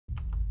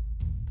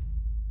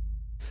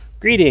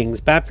Greetings,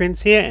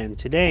 Batprince here, and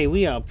today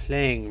we are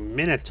playing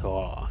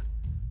Minotaur.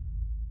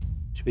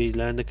 Should we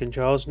learn the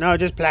controls? No,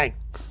 just play.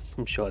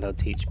 I'm sure they'll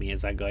teach me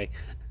as I go.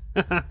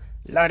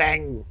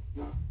 Loading!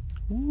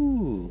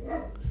 Ooh.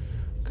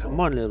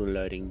 Come on, little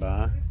loading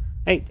bar.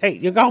 Hey,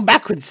 you're going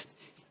backwards!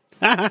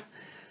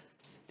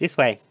 This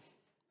way.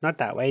 Not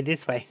that way,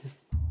 this way.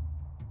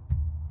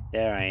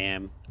 There I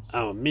am.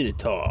 I'm a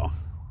Minotaur.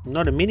 I'm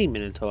not a mini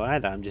Minotaur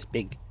either, I'm just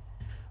big.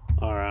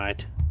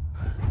 Alright.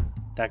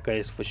 That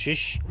goes for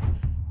shush.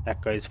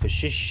 That goes for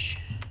shush.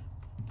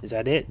 Is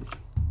that it?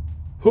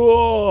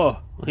 Oh!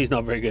 He's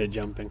not very good at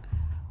jumping.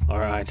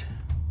 Alright.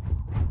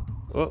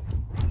 Oh.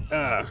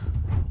 I've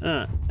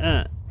not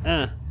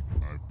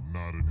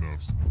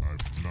enough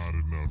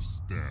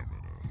stamina.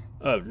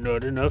 I've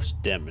not enough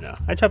stamina.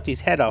 I chopped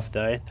his head off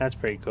though. That's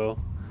pretty cool.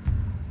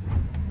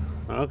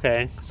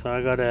 Okay, so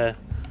I gotta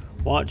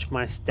watch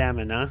my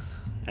stamina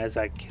as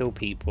I kill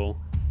people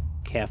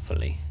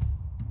carefully.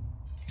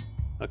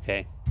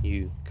 Okay,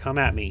 you come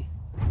at me.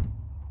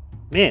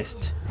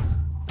 Missed.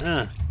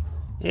 Yeah,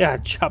 I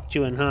chopped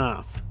you in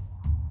half.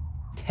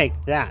 Take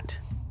that.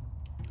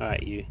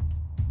 Alright, you.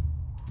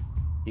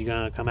 You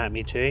gonna come at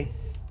me too?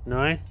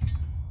 No?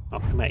 I'll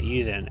come at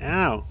you then.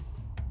 Ow!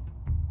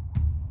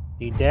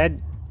 You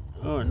dead?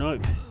 Oh,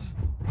 nope.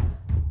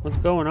 What's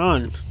going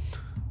on?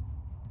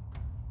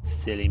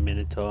 Silly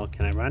Minotaur.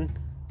 Can I run?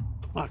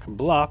 Oh, I can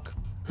block.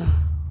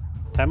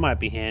 That might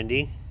be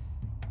handy.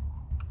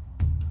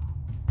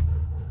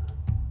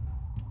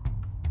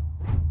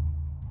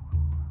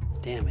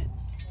 Damn it.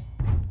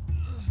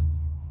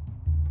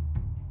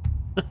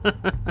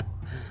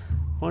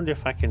 Wonder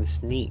if I can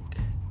sneak.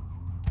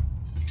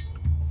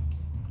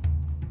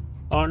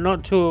 Oh,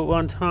 not two at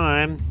one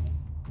time.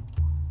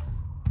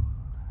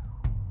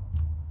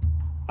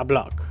 A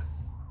block.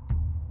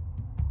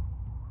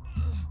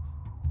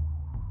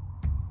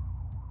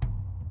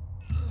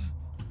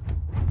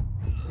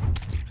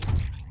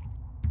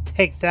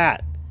 Take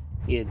that,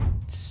 you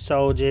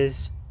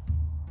soldiers.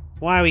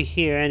 Why are we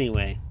here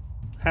anyway?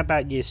 How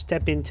about you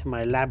step into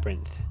my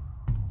labyrinth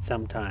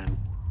sometime?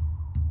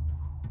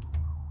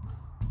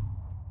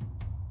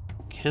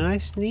 Can I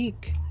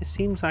sneak? It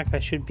seems like I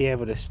should be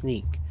able to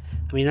sneak.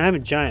 I mean, I'm a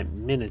giant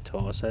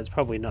Minotaur, so it's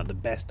probably not the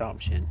best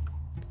option.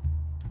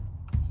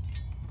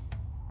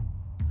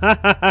 Ha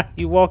ha ha!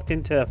 You walked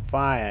into a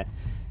fire,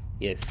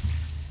 you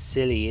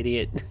silly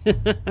idiot.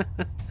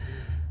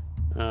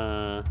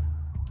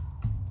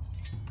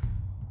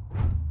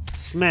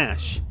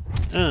 Smash!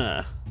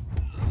 Oh,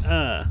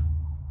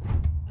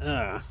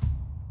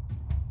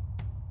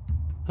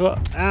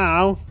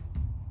 ow!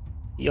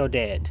 You're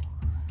dead.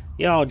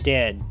 You're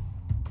dead.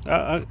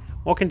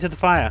 Walk into the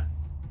fire.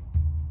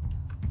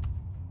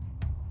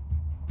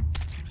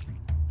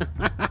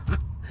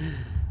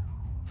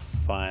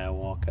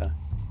 Firewalker.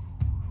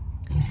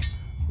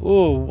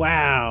 Oh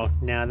wow!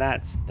 Now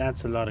that's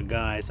a lot of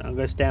guys. I'm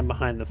gonna stand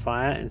behind the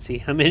fire and see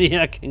how many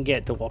I can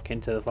get to walk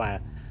into the fire.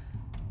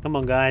 Come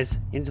on, guys,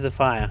 into the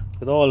fire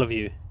with all of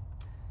you.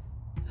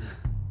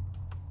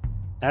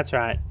 That's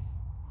right.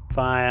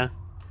 Fire.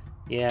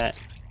 Yeah.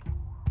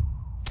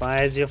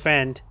 Fire's your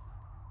friend.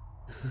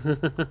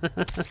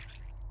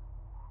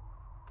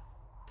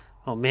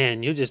 Oh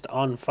man, you're just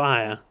on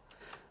fire.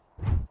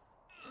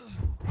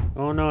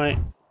 Oh no. I've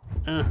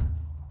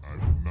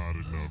not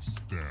enough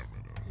stamina.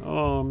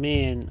 Oh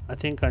man, I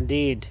think I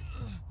did.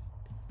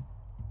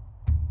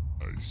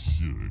 I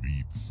should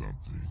eat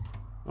something.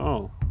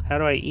 Oh, how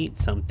do I eat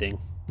something?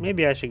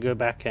 Maybe I should go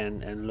back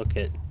and look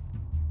at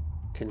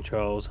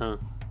controls, huh?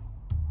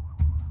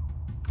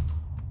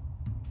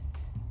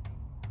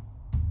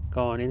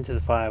 Go on into the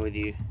fire with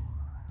you.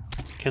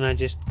 Can I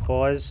just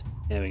pause?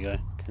 There we go.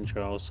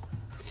 Controls.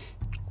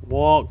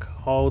 Walk,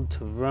 hold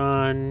to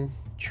run,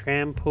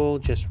 trample,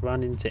 just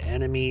run into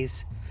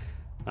enemies.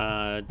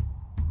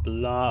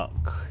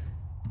 Block,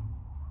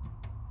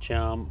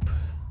 jump,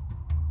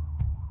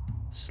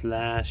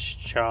 slash,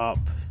 chop,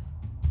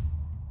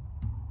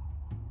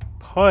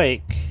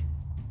 poke,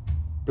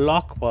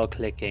 block while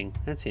clicking.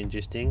 That's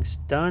interesting.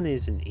 Stun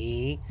is an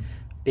E.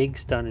 Big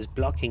stun is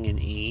blocking an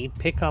E.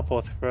 Pick up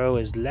or throw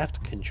is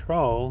left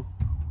control.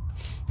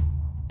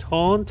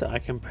 Taunt, I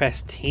can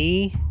press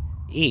T.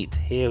 Eat,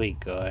 here we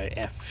go.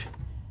 F.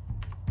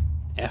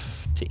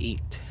 F to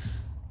eat.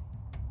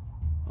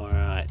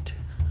 Alright.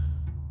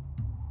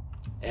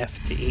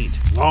 F to eat.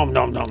 Nom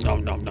nom nom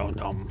nom nom nom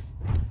nom.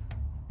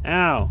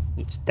 Ow,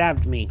 it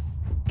stabbed me.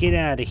 Get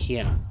out of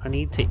here. I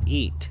need to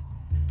eat.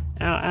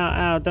 Ow,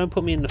 ow, ow, don't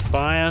put me in the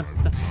fire.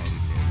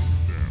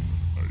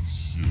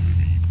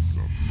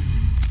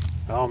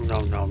 Nom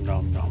nom nom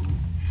nom nom.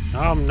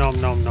 Nom nom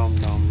nom nom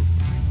nom.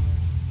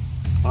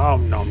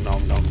 Nom nom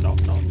nom nom nom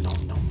nom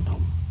nom nom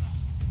nom.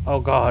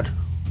 Oh god.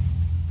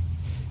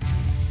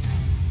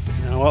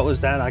 Now what was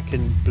that? I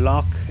can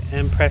block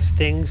and press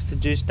things to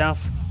do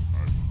stuff?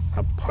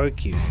 I'll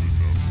poke you.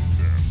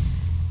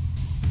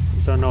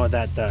 Don't know what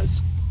that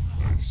does.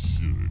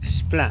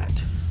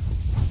 Splat.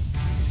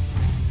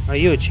 Are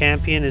you a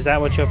champion? Is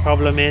that what your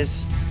problem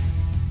is?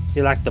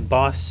 You're like the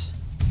boss?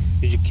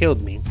 Because you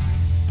killed me.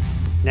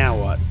 Now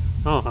what?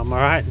 Oh, I'm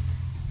alright.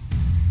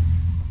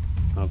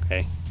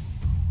 Okay.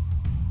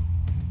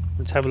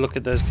 Let's have a look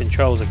at those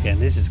controls again.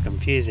 This is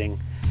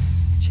confusing.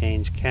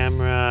 Change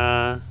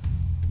camera.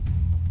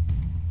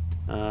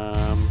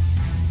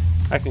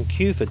 I can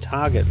queue for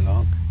target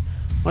lock.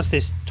 What's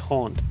this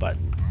taunt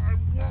button? I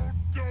won't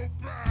go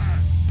back.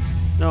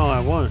 No, I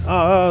won't.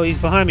 Oh, he's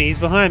behind me. He's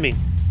behind me.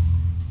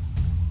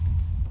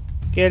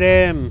 Get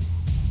him.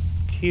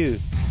 Q.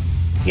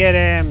 Get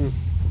him.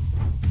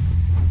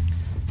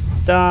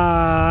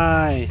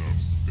 Die.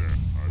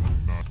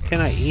 Can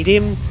I eat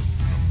him?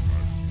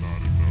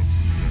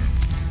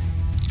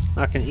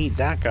 I can eat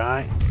that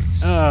guy.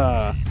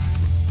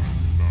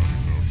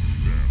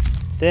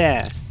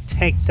 There.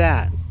 Take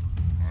that.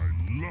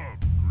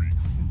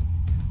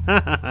 I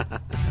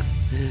love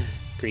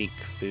Greek food. Greek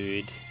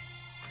food.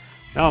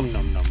 Nom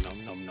nom nom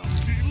nom nom nom.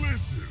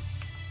 Delicious.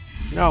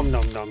 Nom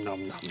nom nom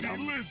nom nom nom.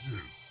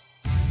 Delicious.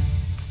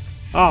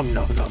 Nom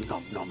nom nom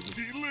nom nom.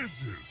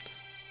 Delicious.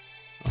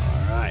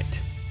 Alright.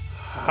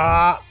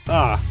 Ha!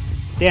 Ah!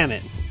 Damn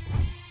it.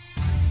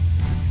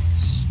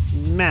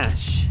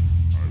 Smash.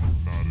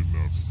 I've not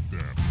enough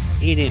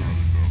stamina. Eat him.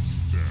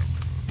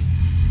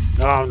 Not enough stamina.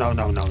 No, no,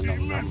 no, no, no, no.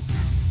 Delicious.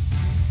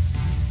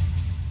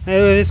 Hey,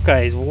 look at this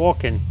guy. He's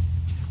walking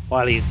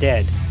while he's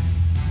dead.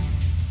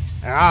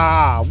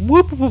 Ah!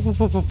 Whoop, whoop, whoop,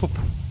 whoop, whoop, whoop.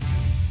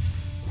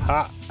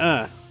 Ha!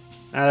 Now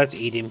let's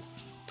eat him.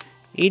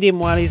 Eat him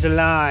while he's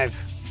alive.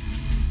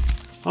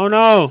 Oh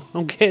no!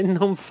 I'm getting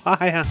on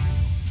fire.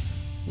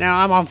 Now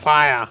I'm on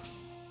fire.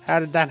 How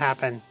did that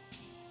happen?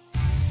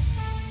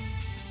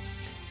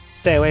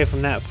 Stay away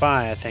from that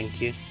fire,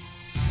 thank you.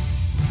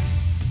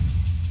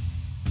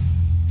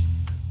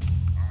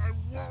 I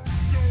won't go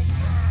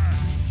back.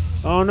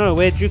 Oh no,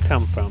 where'd you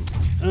come from?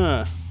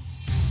 Oh,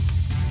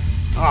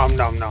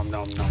 nom nom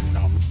nom nom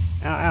nom.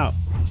 Ow, ow.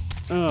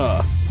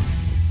 Ugh.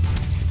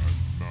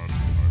 I've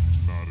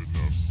not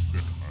enough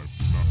stamina.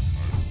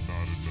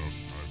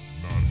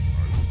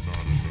 I've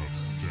not enough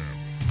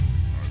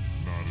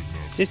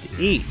stamina. Just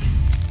eat.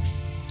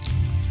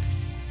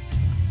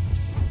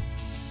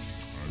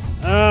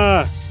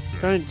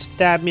 Don't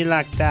stab me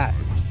like that.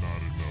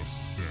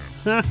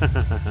 Not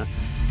enough stamina.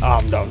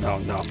 Nom nom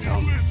nom nom.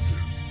 Delicious.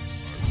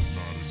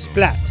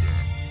 Splat.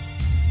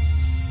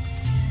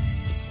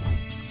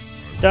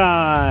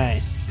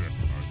 Die.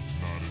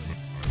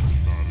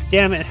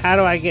 Damn it, how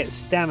do I get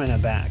stamina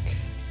back?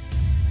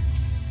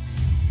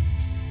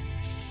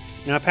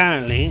 Now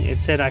apparently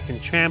it said I can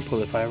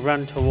trample if I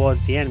run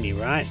towards the enemy,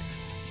 right?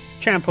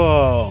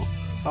 Trample!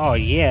 Oh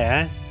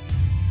yeah.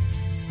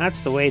 That's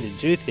the way to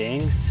do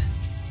things.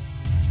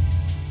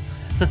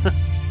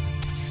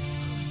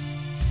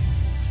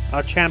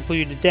 I'll trample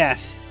you to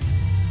death.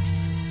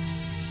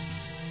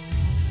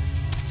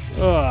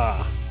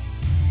 Ugh.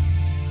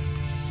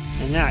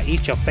 And now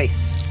eat your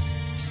face.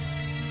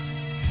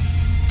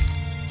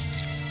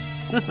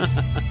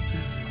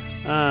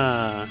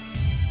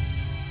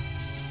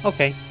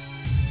 Okay.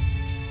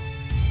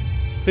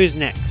 Who's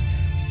next?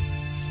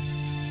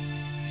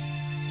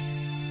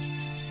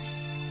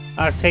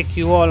 I'll take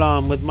you all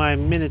on with my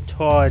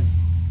Minotaur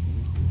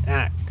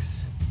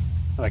axe.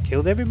 Have I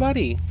killed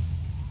everybody?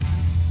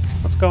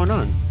 What's going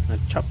on? I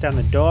chopped down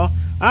the door.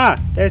 Ah!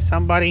 There's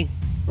somebody!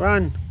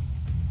 Run!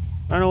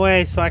 Run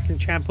away so I can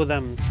trample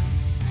them.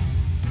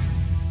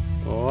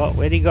 Oh,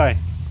 where'd he go?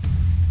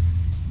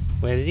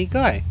 Where did he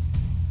go?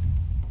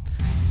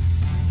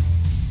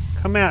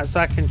 Come out so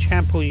I can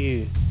trample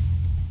you.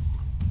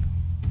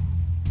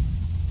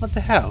 What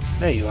the hell?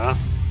 There you are.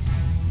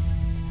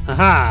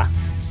 Haha!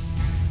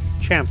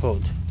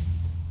 Trampled.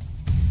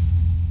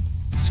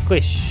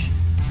 Squish.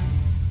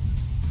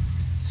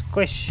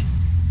 Squish.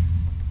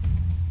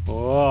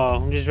 Oh,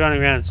 I'm just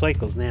running around in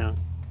circles now.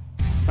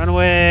 Run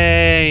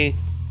away!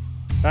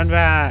 Run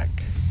back!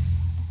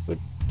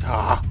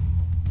 Ah.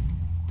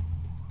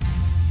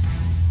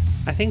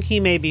 I think he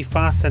may be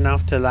fast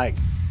enough to like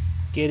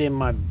get in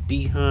my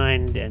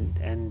behind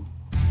and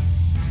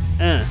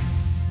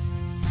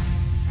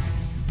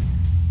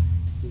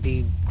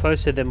be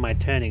closer than my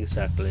turning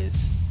circle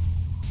is.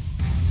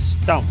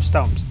 Stomp,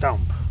 stomp,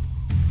 stomp.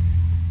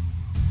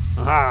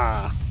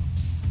 Aha!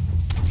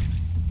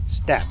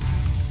 Step.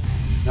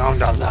 Nom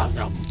nom nom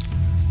nom.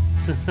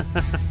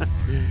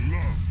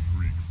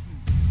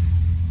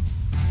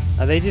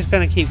 Are they just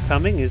gonna keep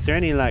coming? Is there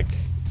any like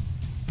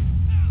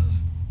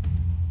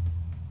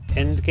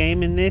end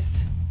game in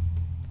this?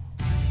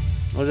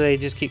 Or do they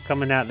just keep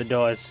coming out the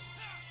doors?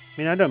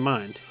 I mean, I don't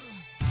mind.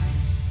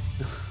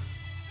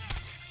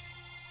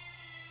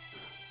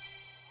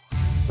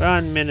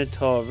 Run,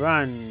 Minotaur,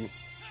 run!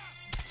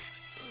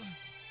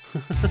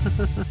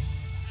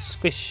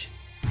 Squish.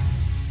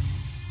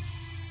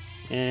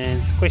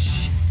 And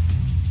squish.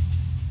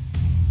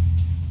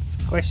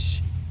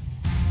 Squish.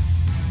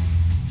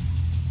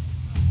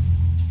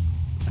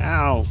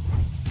 Ow!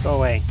 Go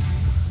away.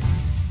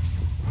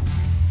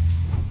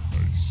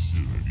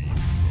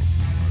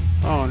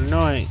 Oh no!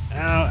 Ow! Ow!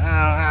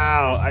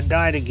 Ow! I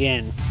died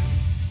again.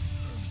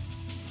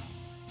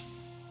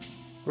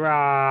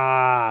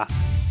 Rah!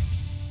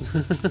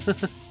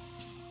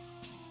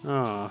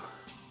 Oh.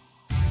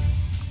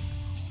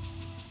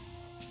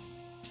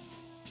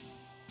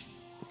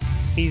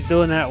 He's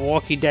doing that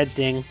Walkie Dead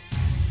thing.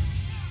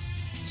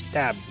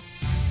 Stab.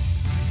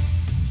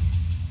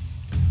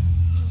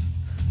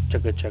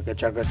 Chugga chugga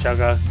chugga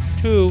chugga.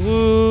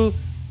 Too-woo!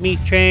 Meat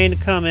train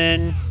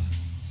coming.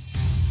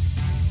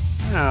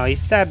 Oh, he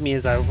stabbed me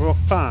as I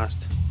walked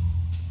past.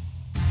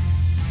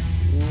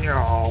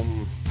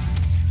 Nom.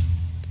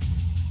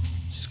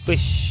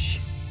 Squish.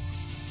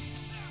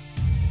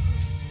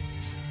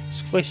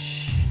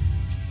 Squish.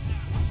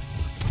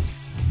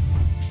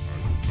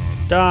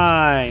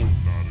 Die.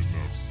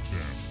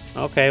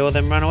 Okay, well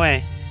then run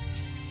away.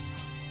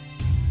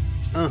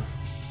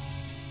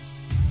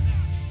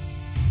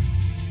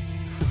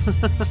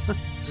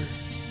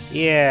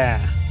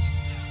 Yeah.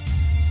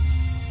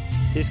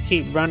 Just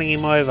keep running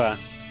him over.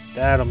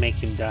 That'll make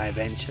him die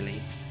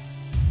eventually.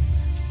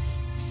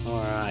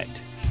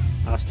 Alright.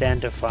 I'll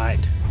stand to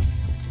fight.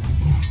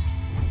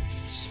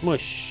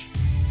 Smush.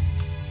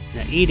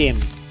 Now eat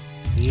him.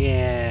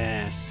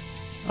 Yeah.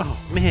 Oh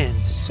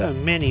man, so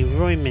many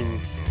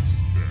Roymans.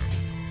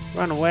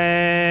 Run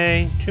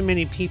away. Too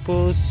many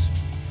peoples.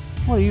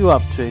 What are you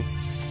up to?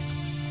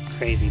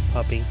 Crazy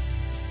puppy.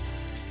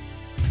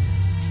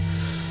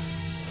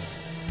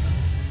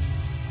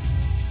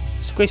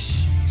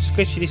 Squish.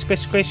 Squishity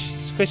squish squish.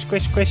 Squish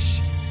squish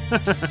squish.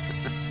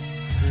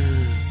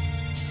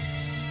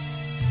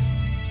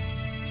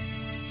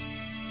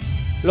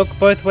 Look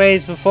both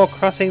ways before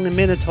crossing the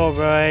Minotaur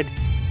road.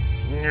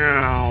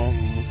 No.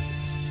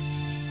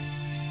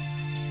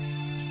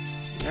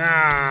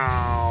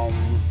 No.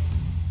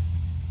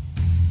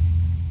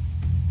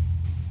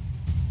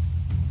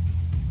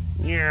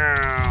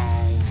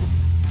 No.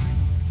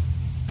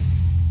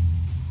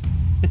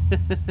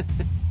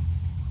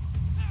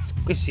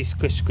 Squishy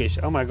squish squish.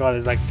 Oh my god,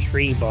 there's like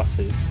 3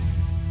 bosses.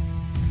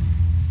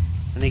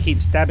 And they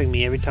keep stabbing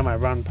me every time I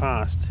run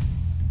past.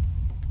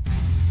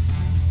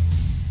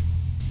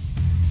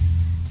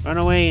 Run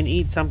away and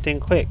eat something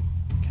quick.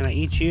 Can I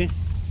eat you?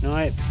 No,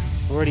 I've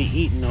already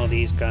eaten all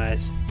these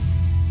guys.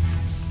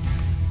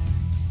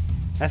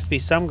 Has to be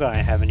some guy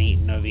I haven't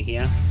eaten over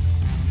here.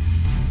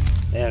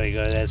 There we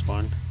go, there's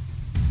one.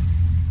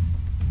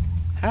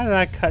 How did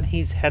I cut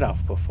his head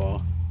off before?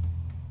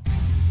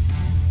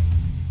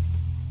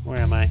 Where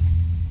am I?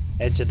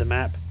 Edge of the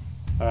map?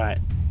 Alright.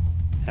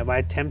 Have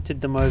I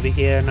tempted them over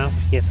here enough?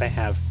 Yes, I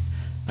have.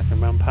 I can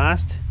run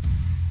past.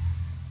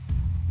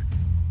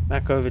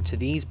 Back over to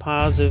these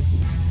piles of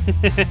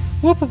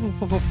whoop, whoop,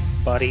 whoop, whoop,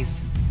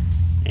 bodies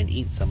and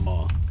eat some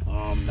more.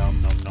 Nom nom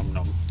nom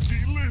nom.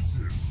 Delicious.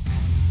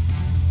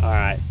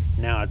 Alright,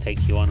 now I'll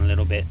take you on a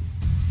little bit.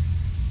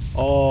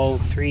 All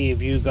 3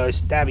 of you go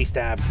stabby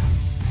stab.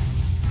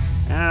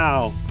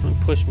 Ow! Don't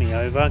push me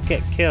over.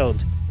 Get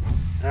killed.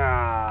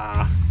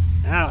 Ah!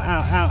 Ow,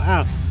 ow, ow,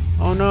 ow.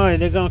 Oh no,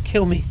 they're gonna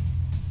kill me.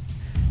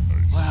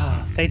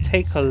 Wow, they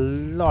take a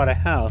lot of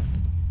health.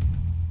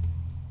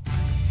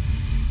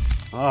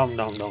 Nom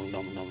nom nom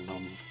nom nom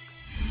nom.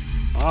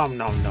 Nom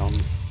nom nom.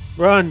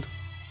 Run!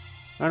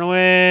 Run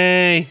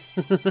away!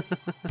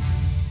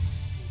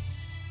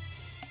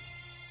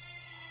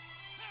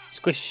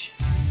 Squish.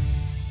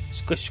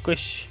 Squish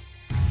squish.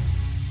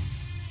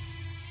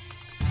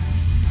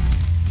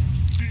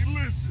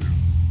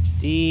 Delicious.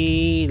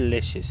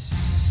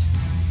 Delicious.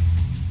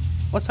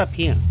 What's up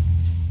here?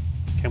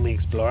 Can we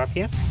explore up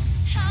here?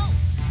 Help!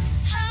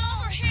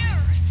 Help! We're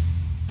here!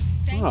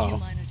 Thank Oh. you,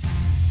 Minotaur.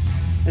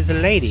 There's a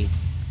lady.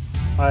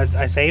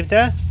 I saved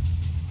her?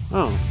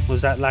 Oh,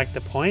 was that like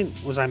the point?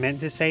 Was I meant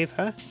to save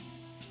her?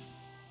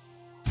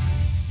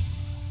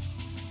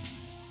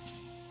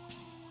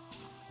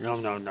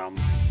 Nom nom nom.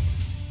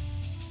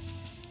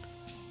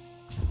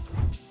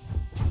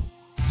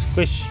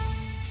 Squish.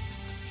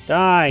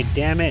 Die,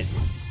 damn it.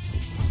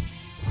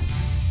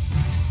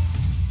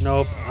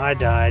 Nope, I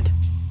died.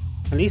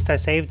 At least I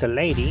saved the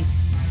lady.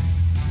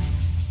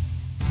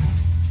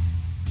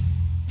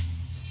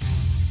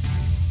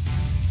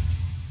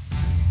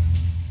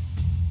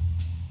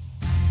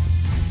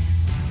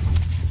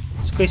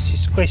 Squish,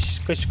 squish,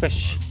 squish,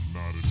 squish.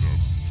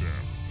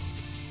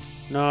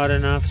 Not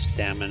enough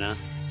stamina. Not enough stamina.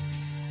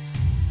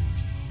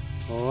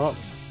 Oh,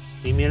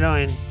 leave me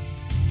alone.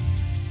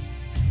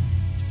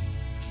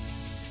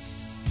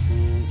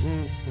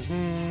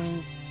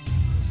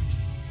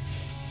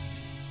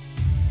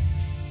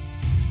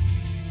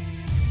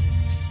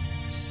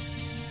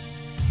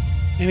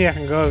 Maybe I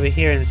can go over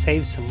here and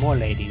save some more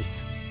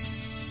ladies.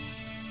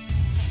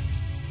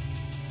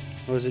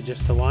 Or is it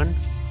just the one?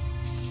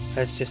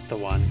 That's just the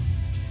one.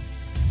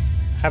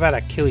 How about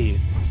I kill you?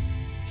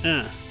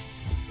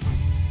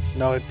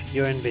 Nope,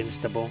 you're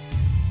invincible.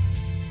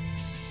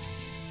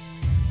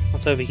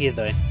 What's over here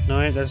though?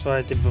 No, that's what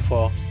I did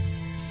before.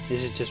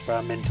 This is just where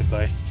I'm meant to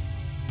go.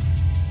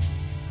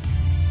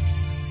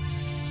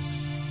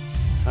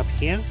 Up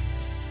here?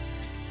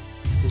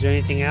 Is there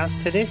anything else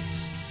to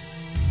this?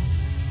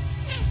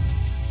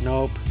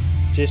 Nope.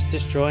 Just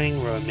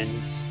destroying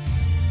Romans.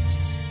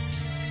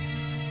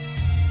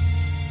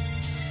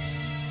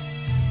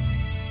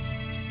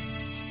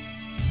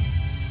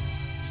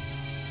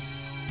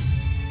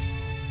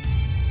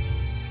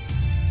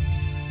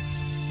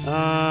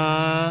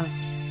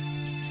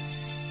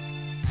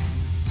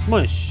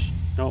 Smush!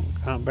 Nope,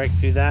 can't break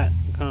through that.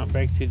 Can't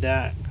break through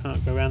that.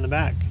 Can't go around the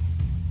back.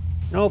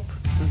 Nope,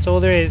 that's all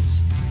there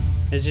is.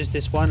 There's just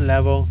this one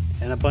level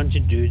and a bunch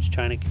of dudes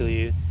trying to kill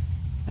you.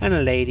 And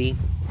a lady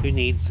who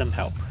needs some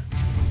help.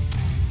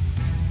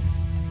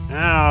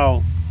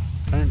 Ow!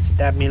 Don't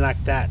stab me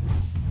like that.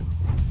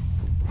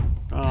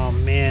 Oh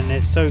man,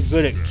 they're so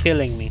good at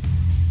killing me.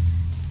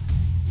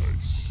 I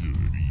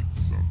should eat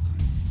something.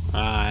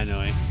 Ah,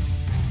 annoying.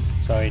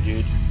 Sorry,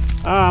 dude.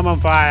 Oh, I'm on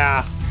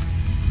fire!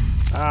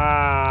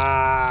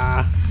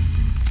 Ah!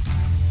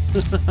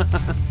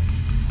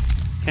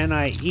 Can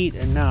I eat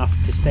enough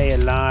to stay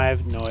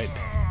alive? Nope.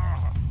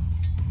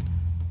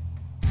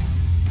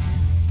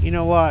 You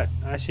know what?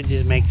 I should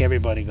just make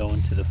everybody go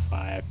into the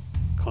fire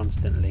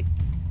constantly.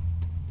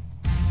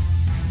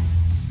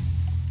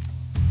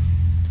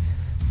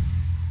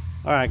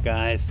 Alright,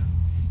 guys.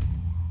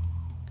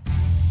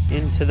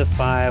 Into the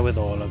fire with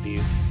all of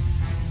you.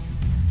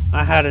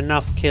 I had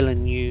enough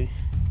killing you.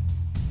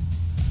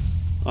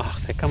 Oh,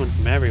 they're coming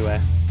from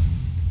everywhere.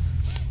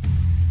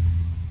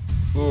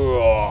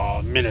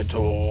 Oh,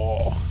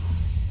 Minotaur.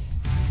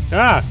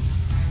 Ah!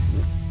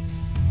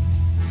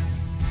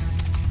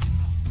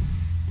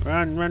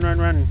 Run, run, run,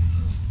 run.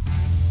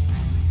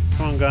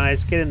 Come on,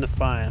 guys, get in the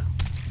fire.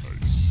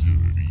 I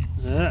should eat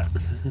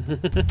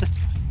something.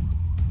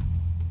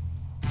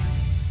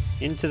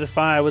 Into the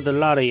fire with a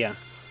lot of ya.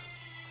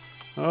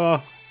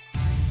 Oh,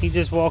 he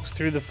just walks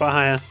through the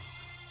fire.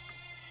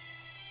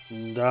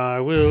 And I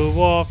will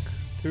walk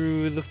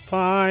through the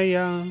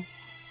fire.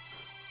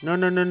 No,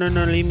 no, no, no,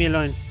 no, leave me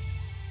alone.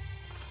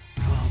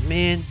 Oh,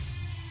 man.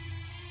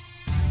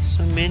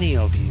 So many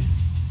of you.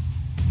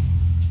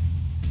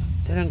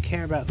 They don't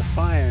care about the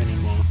fire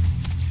anymore.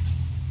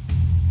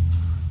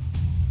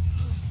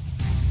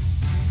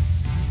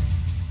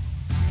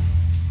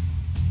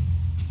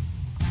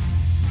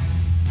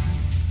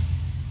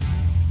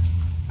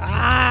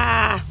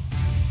 Ah!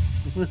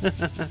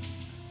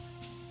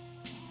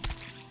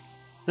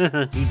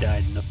 He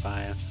died in the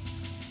fire.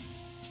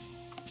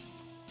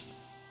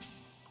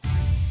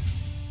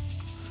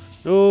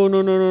 No,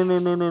 no, no, no, no,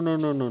 no, no, no,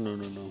 no, no, no,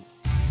 no.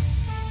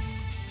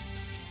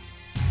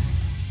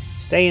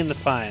 Stay in the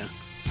fire.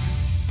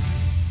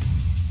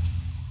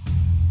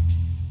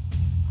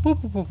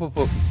 Whoop, whoop, whoop, whoop,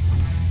 whoop.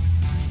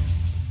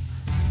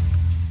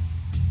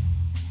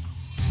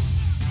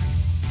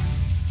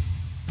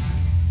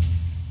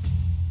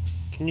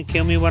 Can you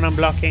kill me when I'm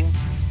blocking?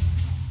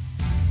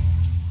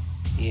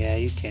 Yeah,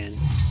 you can.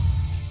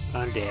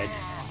 I'm dead.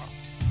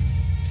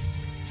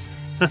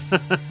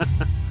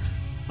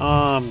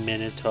 Oh,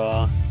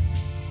 Minotaur.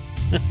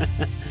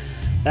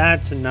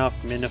 That's enough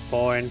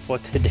Minotauring for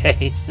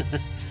today.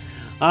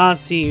 I'll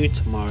see you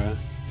tomorrow.